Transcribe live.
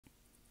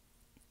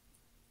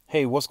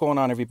Hey, what's going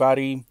on,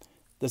 everybody?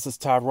 This is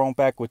Tyrone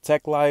back with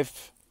Tech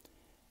Life,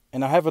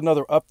 and I have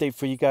another update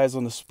for you guys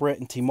on the Sprint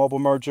and T-Mobile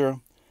merger.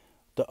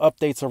 The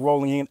updates are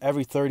rolling in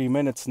every 30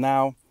 minutes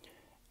now,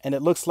 and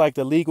it looks like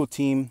the legal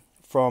team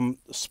from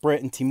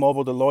Sprint and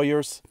T-Mobile, the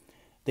lawyers,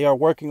 they are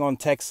working on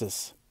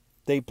Texas.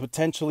 They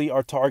potentially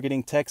are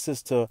targeting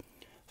Texas to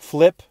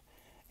flip,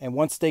 and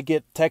once they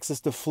get Texas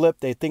to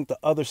flip, they think the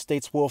other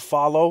states will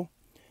follow,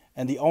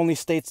 and the only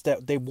states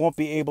that they won't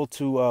be able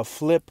to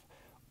flip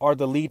are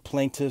the lead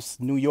plaintiffs,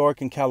 New York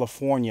and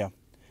California.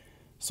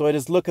 So it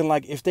is looking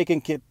like if they can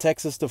get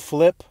Texas to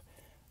flip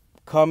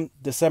come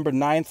December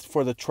 9th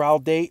for the trial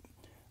date,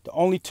 the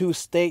only two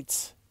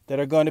states that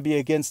are going to be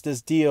against this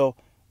deal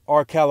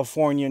are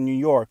California and New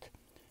York.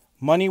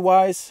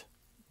 Money-wise,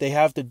 they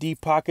have the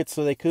deep pockets,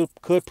 so they could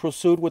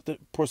proceed with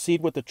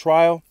the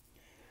trial.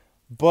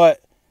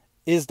 But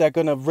is that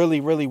going to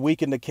really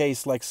weaken the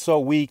case, like so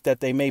weak that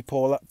they may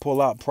pull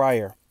out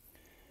prior?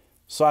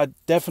 So I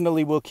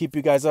definitely will keep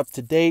you guys up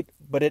to date,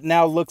 but it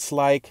now looks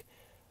like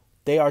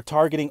they are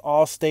targeting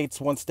all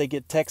states once they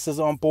get Texas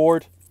on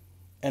board,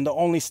 and the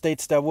only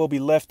states that will be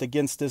left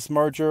against this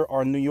merger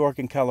are New York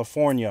and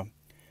California.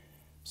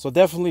 So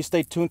definitely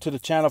stay tuned to the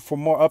channel for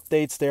more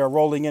updates. They are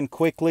rolling in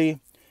quickly,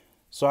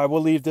 so I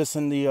will leave this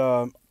in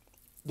the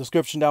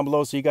description down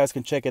below so you guys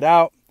can check it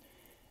out.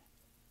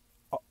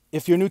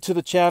 If you're new to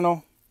the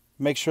channel,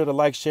 make sure to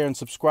like, share, and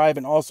subscribe,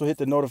 and also hit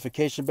the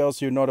notification bell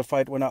so you're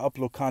notified when I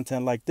upload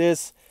content like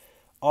this.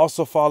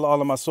 Also follow all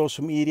of my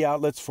social media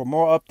outlets for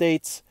more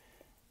updates.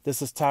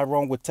 This is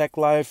Tyrone with Tech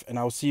Life, and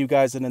I will see you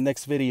guys in the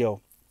next video.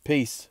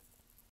 Peace.